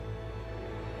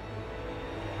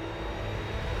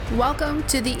Welcome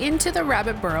to the Into the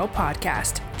Rabbit Burrow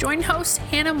podcast. Join hosts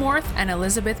Hannah Morth and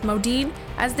Elizabeth Modine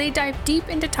as they dive deep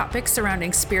into topics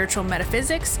surrounding spiritual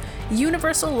metaphysics,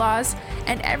 universal laws,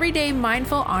 and everyday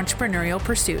mindful entrepreneurial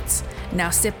pursuits. Now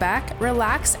sit back,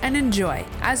 relax, and enjoy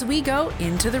as we go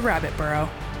into the rabbit burrow.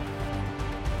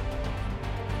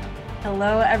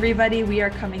 Hello, everybody. We are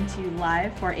coming to you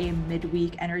live for a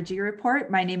midweek energy report.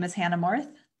 My name is Hannah Morth.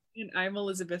 And I'm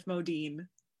Elizabeth Modine.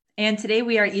 And today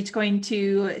we are each going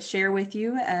to share with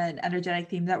you an energetic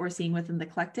theme that we're seeing within the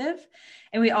collective.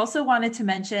 And we also wanted to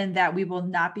mention that we will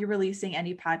not be releasing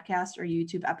any podcast or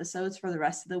YouTube episodes for the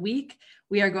rest of the week.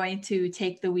 We are going to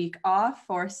take the week off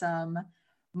for some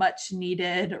much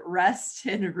needed rest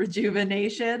and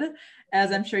rejuvenation,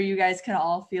 as I'm sure you guys can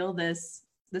all feel this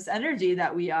energy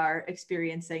that we are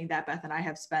experiencing, that Beth and I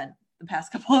have spent the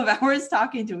past couple of hours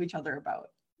talking to each other about.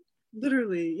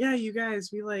 Literally, yeah, you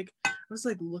guys, I was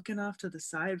looking off to the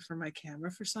side for my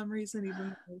camera for some reason,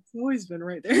 even though it's always been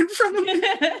right there in front of me.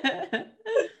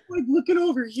 Looking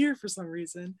over here for some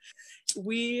reason.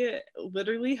 We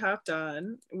literally hopped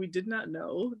on. We did not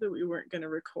know that we weren't going to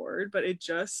record, but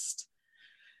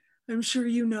I'm sure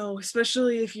you know,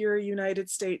 especially if you're a United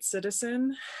States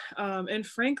citizen, and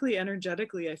frankly,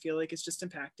 energetically, I feel like it's just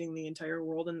impacting the entire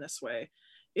world in this way.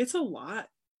 It's a lot.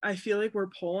 I feel like we're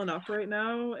pulling up right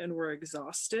now and we're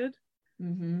exhausted.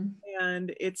 Mm-hmm.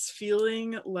 And it's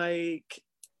feeling like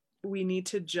we need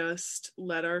to just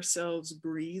let ourselves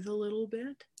breathe a little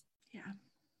bit. Yeah.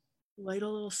 Light a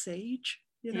little sage,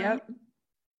 you know? Yep.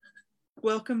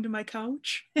 Welcome to my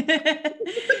couch.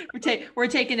 We're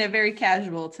taking it very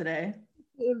casual today.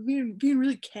 Being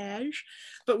really cash,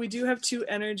 but we do have 2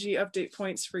 energy update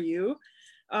points for you.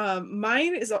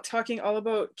 Mine is talking all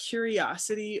about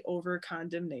curiosity over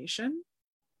condemnation.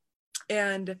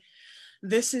 And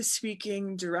this is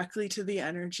speaking directly to the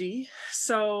energy.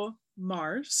 So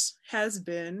Mars has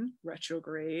been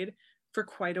retrograde for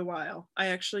quite a while. I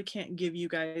actually can't give you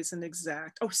guys an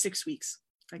exact, 6 weeks.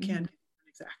 I can't give you an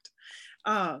exact.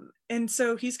 And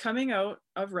so he's coming out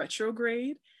of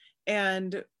retrograde.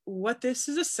 And what this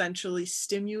is essentially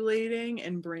stimulating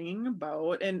and bringing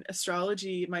about, and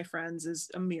astrology, my friends, is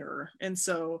a mirror. And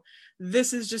so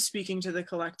this is just speaking to the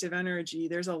collective energy.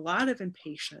 There's a lot of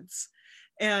impatience.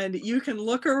 And you can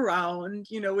look around,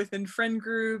 within friend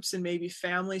groups and maybe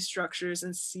family structures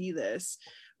and see this,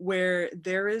 where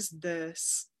there is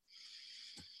this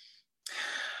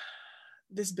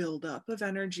buildup of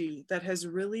energy that has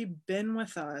really been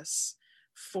with us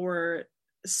for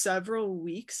several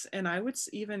weeks, and I would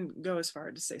even go as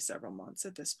far to say several months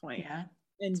at this point. Yeah.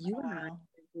 And you and I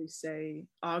we say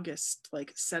August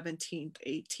 17th,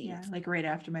 18th. Yeah, right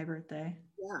after my birthday.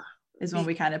 Yeah. Is when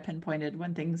we kind of pinpointed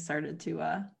when things started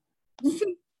to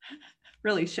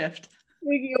really shift.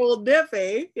 Making old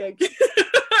Diffie. Yeah.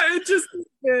 It just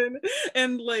been,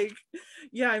 and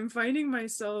I'm finding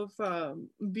myself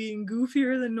being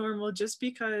goofier than normal just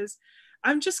because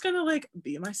I'm just gonna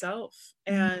be myself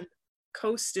and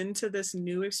coast into this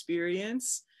new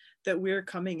experience that we're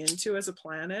coming into as a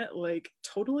planet,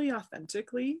 totally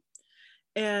authentically.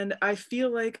 And I feel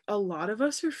like a lot of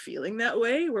us are feeling that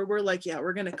way, where we're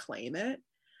we're gonna claim it.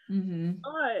 Mm-hmm.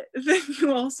 But then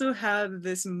you also have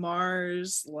this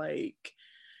Mars,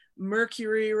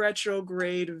 Mercury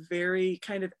retrograde, very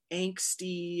kind of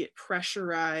angsty,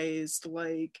 pressurized,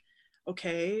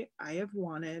 okay, I have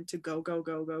wanted to go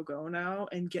now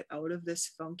and get out of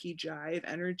this funky jive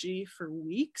energy for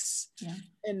weeks. Yeah.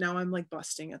 And now I'm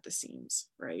busting at the seams,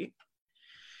 right?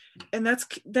 And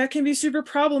that can be super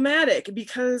problematic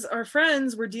because our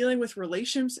friends, we're dealing with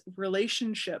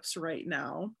relationships right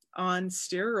now on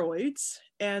steroids.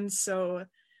 And so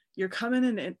you're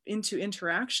coming into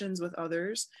interactions with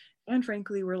others. And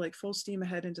frankly, we're full steam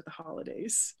ahead into the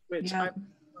holidays, which I'm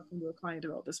talking to a client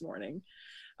about this morning.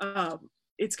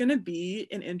 It's going to be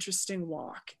an interesting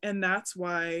walk. And that's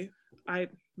why my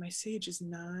sage is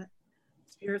not,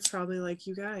 Spirit's probably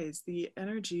you guys, the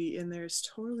energy in there is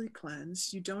totally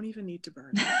cleansed. You don't even need to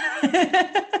burn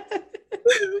it.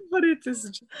 But it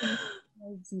just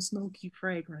some smoky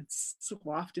fragrance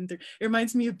wafting through. It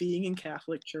reminds me of being in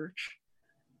Catholic church.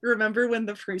 Remember when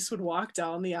the priest would walk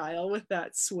down the aisle with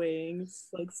that swaying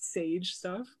sage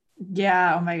stuff?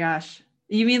 Yeah. Oh my gosh.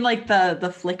 You mean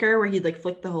the flicker where he'd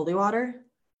flick the holy water?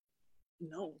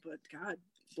 No, but God,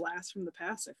 blast from the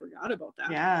past. I forgot about that.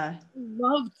 Yeah.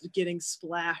 Loved getting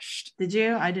splashed. Did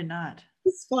you? I did not.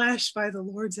 Splashed by the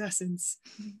Lord's essence.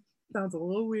 Sounds a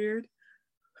little weird.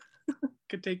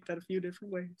 Could take that a few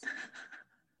different ways.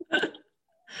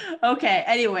 Okay.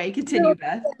 Anyway, continue,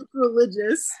 Beth.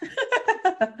 Religious.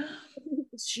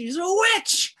 She's a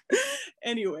witch.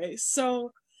 Anyway,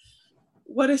 so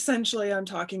what essentially I'm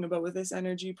talking about with this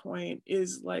energy point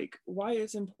is like why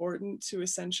it's important to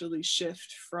essentially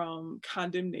shift from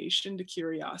condemnation to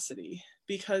curiosity,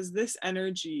 because this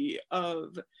energy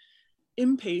of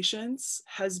impatience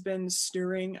has been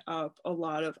stirring up a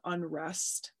lot of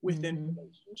unrest within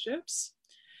relationships.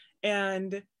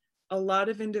 And a lot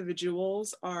of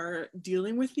individuals are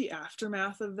dealing with the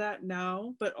aftermath of that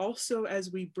now, but also as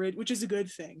we bridge, which is a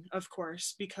good thing, of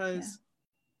course, because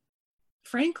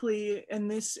frankly,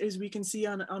 and this is we can see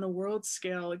on a world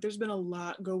scale, like there's been a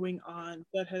lot going on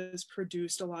that has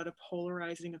produced a lot of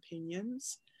polarizing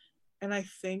opinions. And I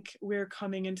think we're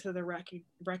coming into the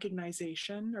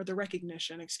recognition,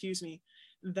 excuse me,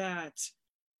 that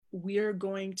we're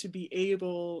going to be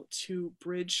able to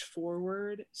bridge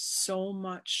forward so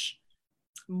much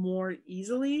more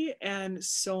easily and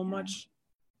so much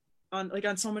on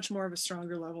so much more of a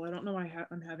stronger level. I don't know why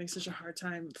I'm having such a hard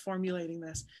time formulating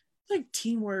this. Like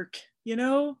teamwork,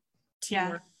 teamwork.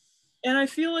 Yeah. And I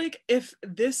feel like if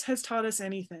this has taught us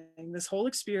anything, this whole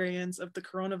experience of the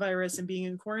coronavirus and being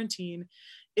in quarantine,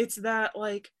 it's that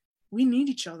like we need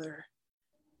each other.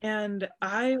 And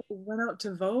I went out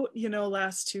to vote,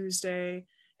 last Tuesday,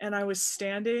 and I was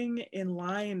standing in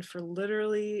line for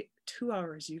literally 2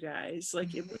 hours, you guys.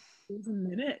 Like it was a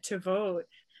minute to vote.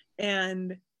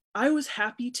 And I was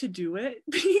happy to do it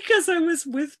because I was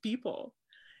with people.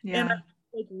 Yeah. And I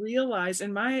realized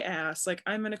in my ass, like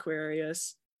I'm an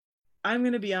Aquarius. I'm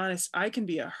going to be honest, I can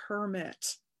be a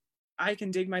hermit. I can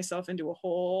dig myself into a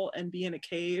hole and be in a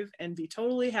cave and be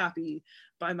totally happy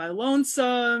by my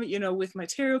lonesome, with my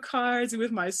tarot cards and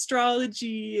with my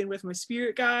astrology and with my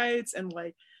spirit guides. And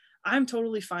like, I'm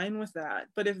totally fine with that.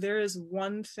 But if there is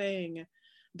one thing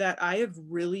that I have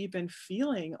really been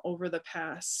feeling over the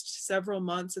past several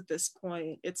months at this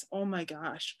point, it's, oh my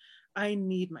gosh, I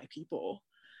need my people.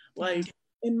 Like,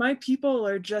 and my people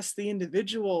are just the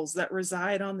individuals that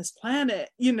reside on this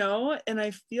planet, and I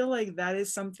feel like that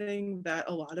is something that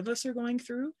a lot of us are going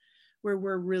through, where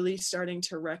we're really starting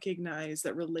to recognize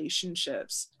that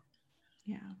relationships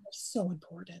are so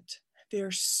important. They're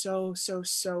so, so,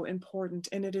 so important.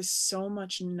 And it is so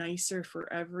much nicer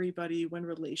for everybody when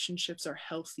relationships are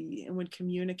healthy and when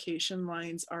communication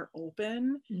lines are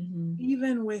open,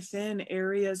 even within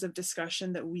areas of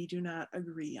discussion that we do not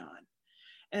agree on.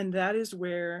 And that is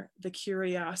where the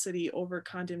curiosity over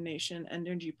condemnation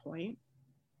energy point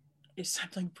is. I'm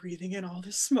like breathing in all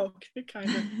this smoke. It kind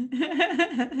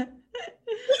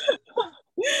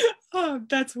of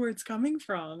that's where it's coming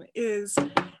from, is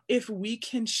if we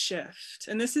can shift,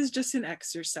 and this is just an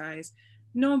exercise,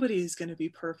 nobody is going to be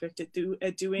perfect at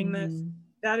doing this.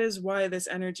 That is why this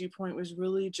energy point was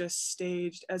really just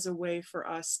staged as a way for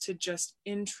us to just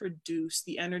introduce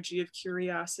the energy of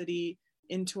curiosity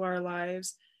into our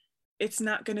lives. It's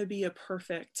not going to be a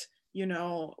perfect,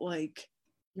 like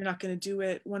you're not going to do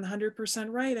it 100%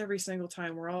 right every single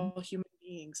time. We're all human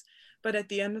beings. But at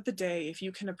the end of the day, if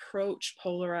you can approach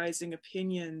polarizing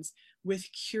opinions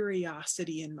with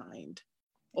curiosity in mind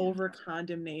over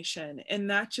condemnation, and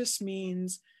that just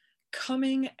means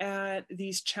coming at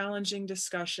these challenging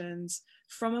discussions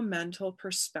from a mental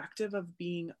perspective of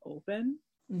being open.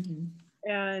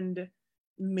 And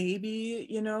maybe,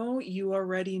 you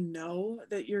already know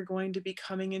that you're going to be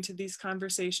coming into these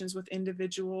conversations with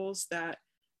individuals that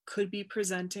could be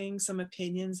presenting some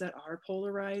opinions that are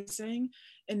polarizing.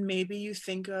 And maybe you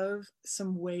think of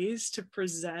some ways to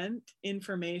present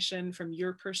information from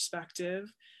your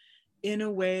perspective in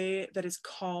a way that is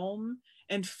calm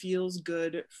and feels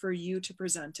good for you to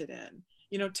present it in.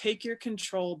 Take your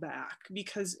control back,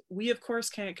 because we, of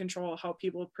course, can't control how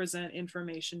people present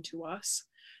information to us.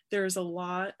 There's a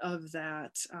lot of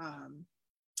that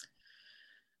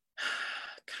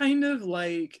kind of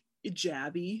like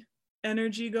jabby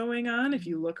energy going on. If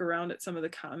you look around at some of the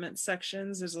comment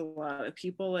sections, there's a lot of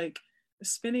people like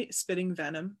spitting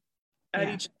venom at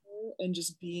each other and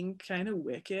just being kind of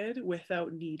wicked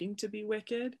without needing to be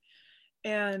wicked.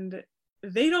 And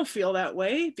they don't feel that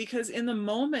way, because in the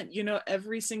moment,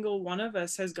 every single one of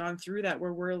us has gone through that,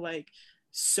 where we're like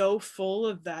so full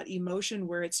of that emotion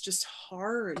where it's just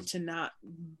hard to not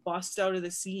bust out of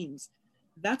the seams.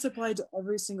 That's applied to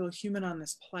every single human on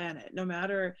this planet, no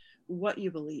matter what you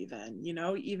believe in,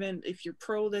 even if you're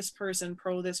pro this person,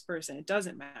 it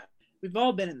doesn't matter. We've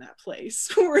all been in that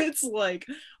place where it's like,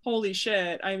 holy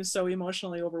shit, I'm so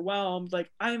emotionally overwhelmed,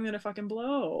 like I'm gonna fucking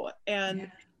blow.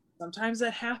 And sometimes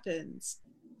that happens.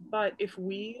 But if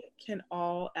we can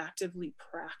all actively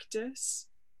practice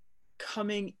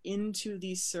coming into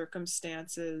these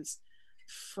circumstances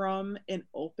from an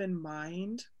open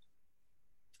mind,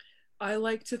 I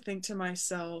like to think to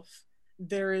myself,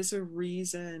 there is a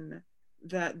reason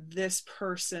that this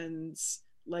person's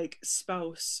like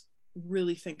spouse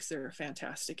really thinks they're a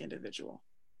fantastic individual.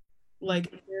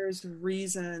 Like there's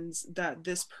reasons that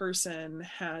this person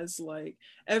has, like,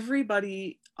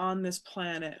 everybody on this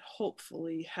planet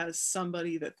hopefully has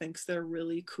somebody that thinks they're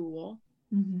really cool.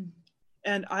 Mm-hmm.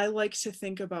 And I like to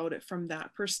think about it from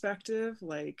that perspective,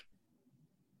 like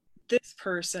this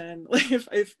person, like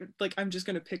if like I'm just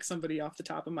gonna pick somebody off the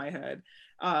top of my head,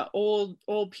 old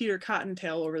Peter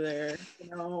Cottontail over there, you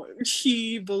know,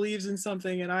 he believes in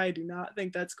something and I do not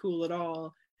think that's cool at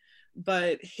all,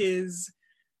 but his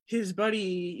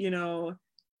buddy, you know,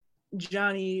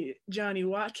 Johnny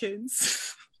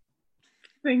Watkins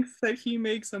thinks that he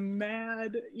makes a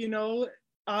mad, you know,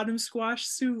 autumn squash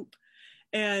soup,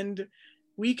 and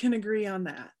we can agree on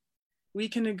that. We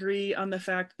can agree on the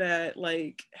fact that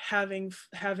like having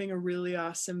a really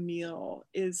awesome meal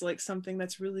is like something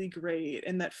that's really great,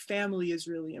 and that family is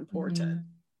really important.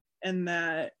 And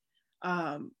that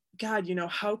God, you know,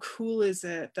 how cool is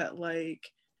it that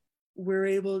like we're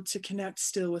able to connect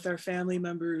still with our family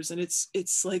members, and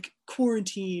it's like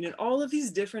quarantine and all of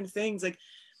these different things. Like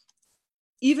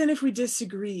even if we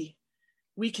disagree,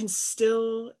 we can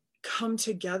still come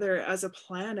together as a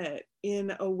planet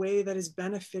in a way that is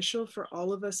beneficial for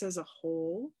all of us as a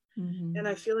whole. And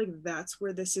I feel like that's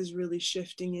where this is really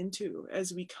shifting into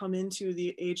as we come into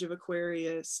the age of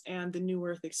Aquarius and the New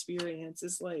Earth experience,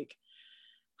 is like,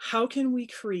 how can we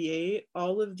create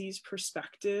all of these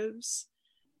perspectives?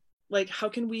 Like, how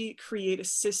can we create a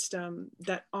system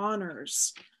that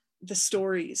honors the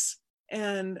stories?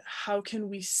 And how can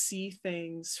we see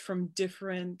things from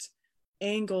different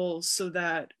angles so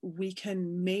that we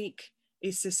can make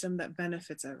a system that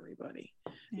benefits everybody?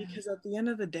 Because at the end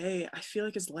of the day, I feel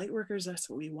like as light workers, that's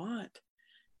what we want.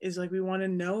 Is like, we want to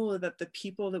know that the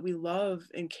people that we love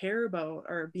and care about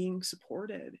are being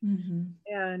supported.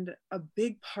 And a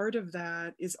big part of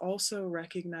that is also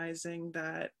recognizing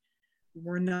that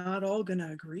we're not all going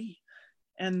to agree,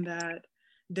 and that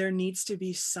there needs to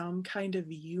be some kind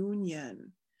of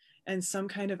union and some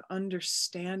kind of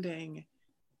understanding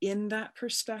in that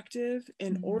perspective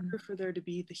in order for there to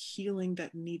be the healing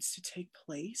that needs to take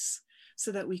place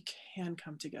so that we can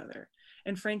come together.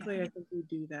 And frankly, I think we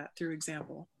do that through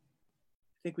example.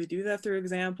 I think we do that through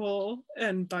example,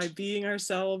 and by being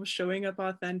ourselves, showing up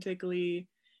authentically,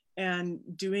 and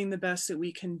doing the best that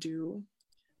we can do.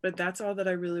 But that's all that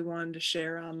I really wanted to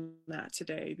share on that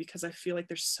today, because I feel like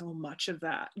there's so much of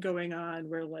that going on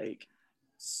where like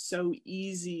so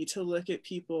easy to look at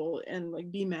people and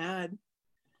like be mad.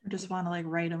 Or just want to like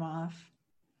write them off.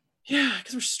 Yeah,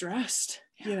 because we're stressed,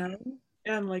 you know?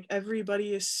 And like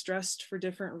everybody is stressed for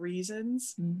different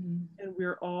reasons, and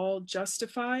we're all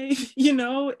justified, you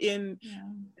know, in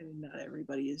I mean, not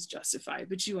everybody is justified,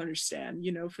 but you understand,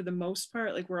 you know, for the most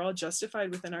part, like we're all justified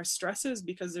within our stresses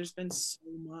because there's been so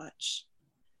much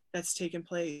that's taken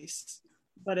place.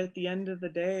 But at the end of the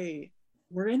day,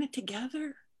 we're in it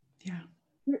together.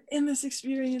 We're in this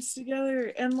experience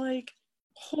together. And like,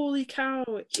 holy cow,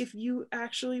 if you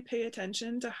actually pay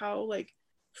attention to how like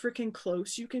freaking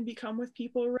close you can become with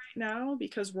people right now,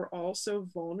 because we're all so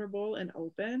vulnerable and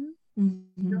open. You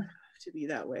don't have to be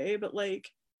that way, but like,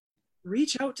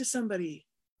 reach out to somebody.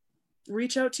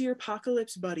 Reach out to your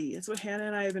apocalypse buddy. It's what Hannah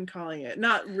and I have been calling it.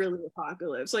 Not really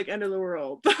apocalypse, like end of the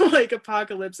world, but like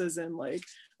apocalypse as in like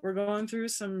we're going through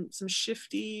some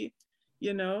shifty,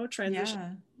 you know,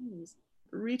 transition.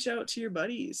 Reach out to your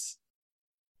buddies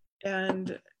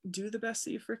and do the best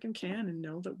that you freaking can, and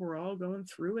know that we're all going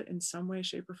through it in some way,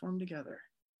 shape, or form together.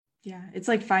 Yeah, it's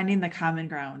like finding the common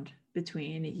ground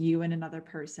between you and another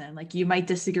person. Like you might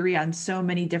disagree on so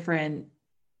many different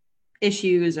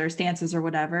issues or stances or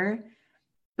whatever,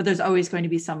 but there's always going to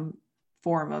be some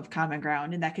form of common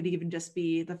ground. And that could even just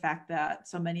be the fact that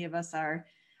so many of us our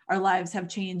lives have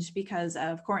changed because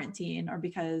of quarantine, or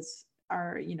because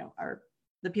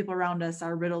the people around us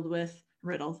are riddled,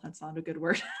 that's not a good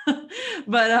word,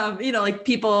 but you know, like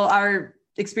people are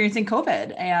experiencing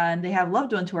COVID and they have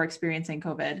loved ones who are experiencing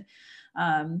COVID.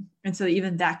 And so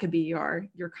even that could be your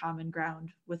common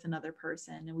ground with another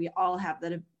person. And we all have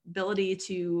that ability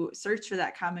to search for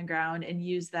that common ground and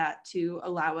use that to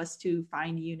allow us to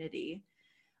find unity.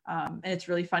 And it's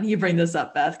really funny you bring this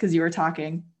up, Beth, because you were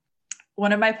talking.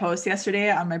 One of my posts yesterday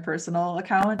on my personal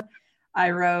account, I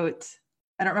wrote,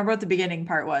 I don't remember what the beginning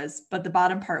part was, but the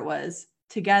bottom part was,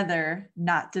 together,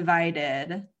 not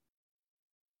divided,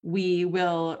 we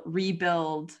will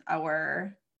rebuild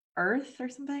our earth or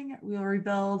something. We will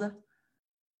rebuild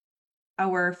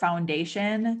our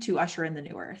foundation to usher in the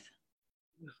new earth.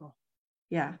 Beautiful.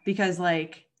 Yeah, because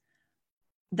like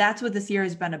that's what this year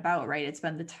has been about, right? It's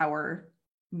been the tower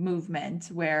movement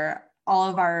where all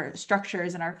of our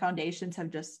structures and our foundations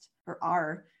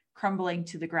are crumbling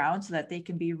to the ground so that they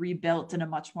can be rebuilt in a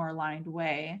much more aligned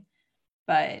way.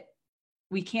 But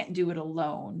we can't do it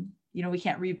alone. We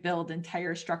can't rebuild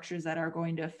entire structures that are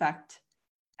going to affect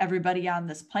everybody on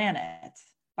this planet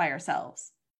by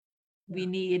ourselves. We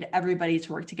need everybody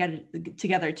to work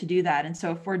together to do that. And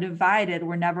so if we're divided,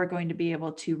 we're never going to be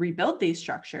able to rebuild these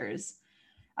structures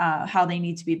how they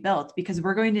need to be built, because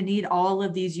we're going to need all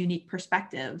of these unique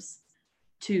perspectives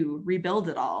to rebuild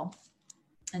it all.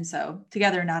 And so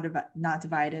together, not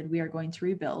divided, we are going to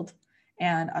rebuild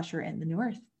and usher in the new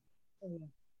earth.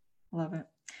 Love it.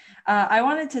 I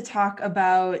wanted to talk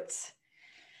about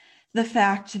the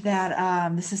fact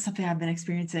that this is something I've been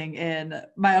experiencing in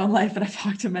my own life, and I've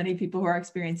talked to many people who are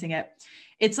experiencing it.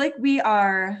 It's like we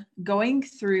are going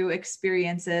through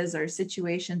experiences or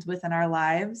situations within our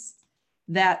lives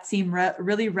that seem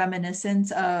really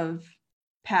reminiscent of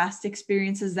past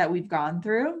experiences that we've gone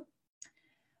through,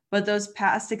 but those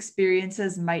past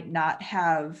experiences might not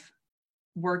have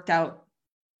worked out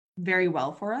very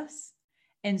well for us.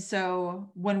 And so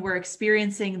when we're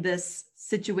experiencing this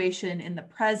situation in the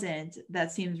present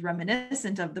that seems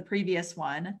reminiscent of the previous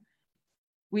one,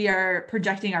 we are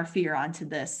projecting our fear onto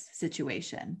this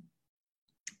situation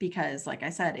because, like I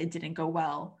said, it didn't go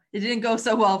well. It didn't go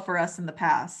so well for us in the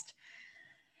past.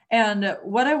 And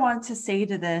what I want to say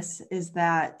to this is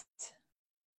that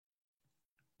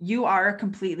you are a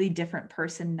completely different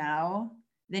person now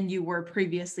than you were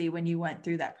previously when you went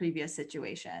through that previous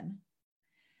situation.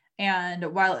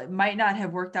 And while it might not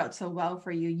have worked out so well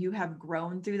for you, you have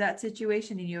grown through that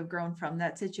situation and you have grown from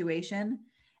that situation.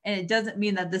 And it doesn't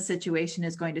mean that this situation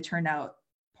is going to turn out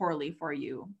poorly for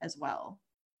you as well,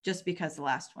 just because the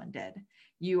last one did.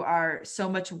 You are so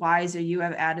much wiser. You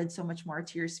have added so much more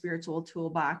to your spiritual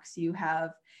toolbox. You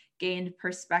have gained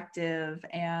perspective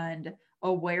and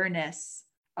awareness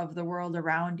of the world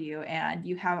around you. And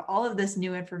you have all of this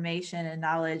new information and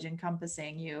knowledge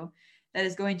encompassing you that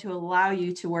is going to allow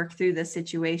you to work through this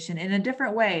situation in a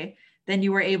different way than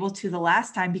you were able to the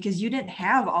last time, because you didn't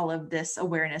have all of this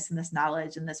awareness and this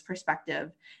knowledge and this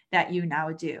perspective that you now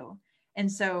do.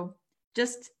 And so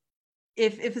just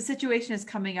if a situation is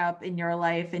coming up in your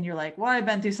life and you're like, well, I've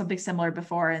been through something similar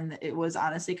before and it was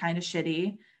honestly kind of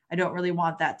shitty, I don't really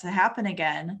want that to happen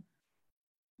again.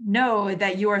 Know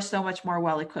that you are so much more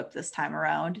well-equipped this time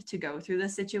around to go through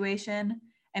this situation.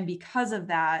 And because of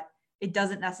that, it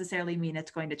doesn't necessarily mean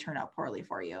it's going to turn out poorly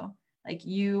for you. Like,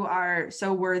 you are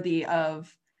so worthy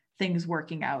of things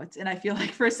working out. And I feel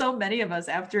like for so many of us,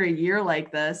 after a year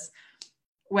like this,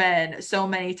 when so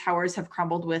many towers have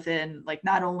crumbled within, like,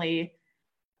 not only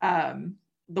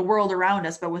the world around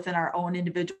us, but within our own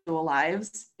individual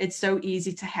lives, it's so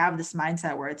easy to have this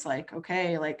mindset where it's like,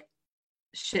 okay, like,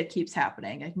 shit keeps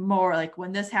happening. Like, more like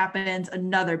when this happens,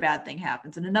 another bad thing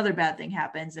happens and another bad thing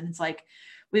happens. And it's like,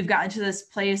 we've gotten to this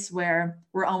place where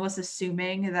we're almost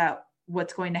assuming that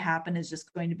what's going to happen is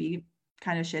just going to be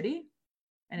kind of shitty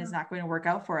and is not going to work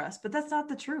out for us. But that's not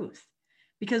the truth,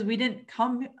 because we didn't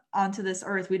come onto this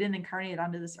earth. We didn't incarnate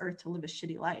onto this earth to live a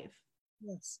shitty life.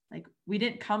 Yes. Like, we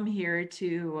didn't come here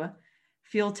to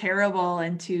feel terrible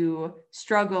and to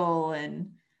struggle and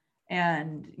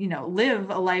live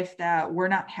a life that we're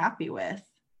not happy with.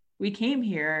 We came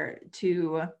here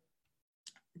to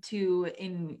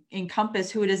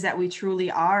encompass who it is that we truly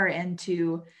are, and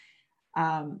to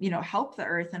help the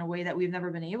earth in a way that we've never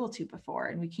been able to before.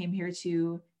 And we came here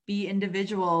to be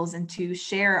individuals and to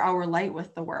share our light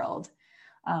with the world.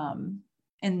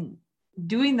 And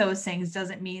doing those things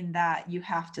doesn't mean that you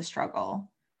have to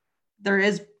struggle. There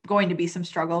is going to be some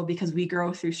struggle because we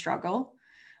grow through struggle.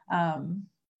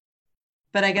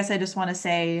 But I guess I just want to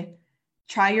say,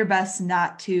 try your best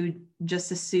not to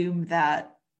just assume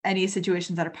that any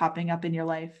situations that are popping up in your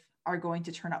life are going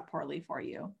to turn out poorly for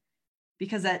you,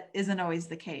 because that isn't always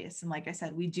the case. And like I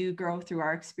said, we do grow through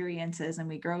our experiences, and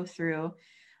we grow through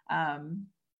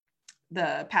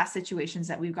the past situations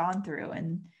that we've gone through,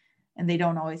 and they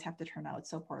don't always have to turn out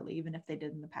so poorly, even if they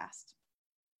did in the past.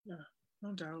 Yeah,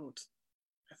 no doubt.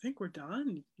 I think we're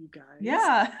done, you guys.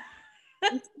 Yeah.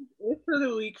 It's it for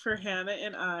the week for Hannah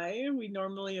and I. We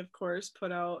normally, of course,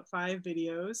 put out 5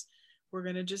 videos. We're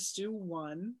going to just do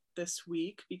 1 this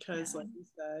week because, like you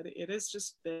said,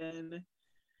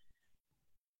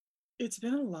 it's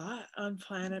been a lot on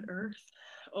planet Earth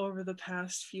over the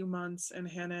past few months, and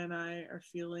Hannah and I are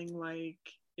feeling like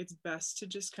it's best to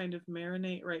just kind of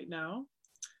marinate right now,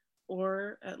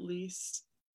 or at least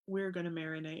we're going to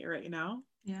marinate right now.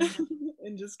 Yeah.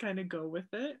 And just kind of go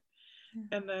with it.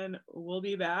 And then we'll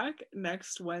be back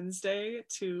next Wednesday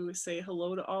to say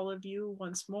hello to all of you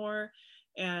once more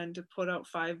and to put out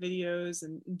 5 videos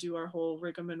and do our whole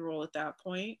rigmarole at that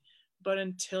point. But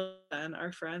until then,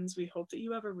 our friends, we hope that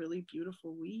you have a really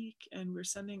beautiful week, and we're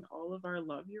sending all of our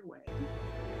love your way.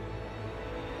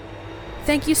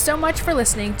 Thank you so much for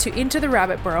listening to Into the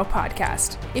Rabbit Burrow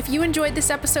podcast. If you enjoyed this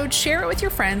episode, share it with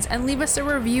your friends and leave us a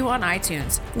review on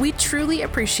iTunes. We truly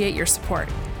appreciate your support.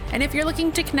 And if you're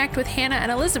looking to connect with Hannah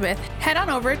and Elizabeth, head on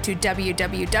over to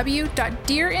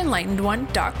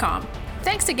www.dearenlightenedone.com.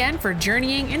 Thanks again for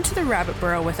journeying into the rabbit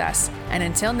burrow with us. And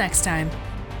until next time,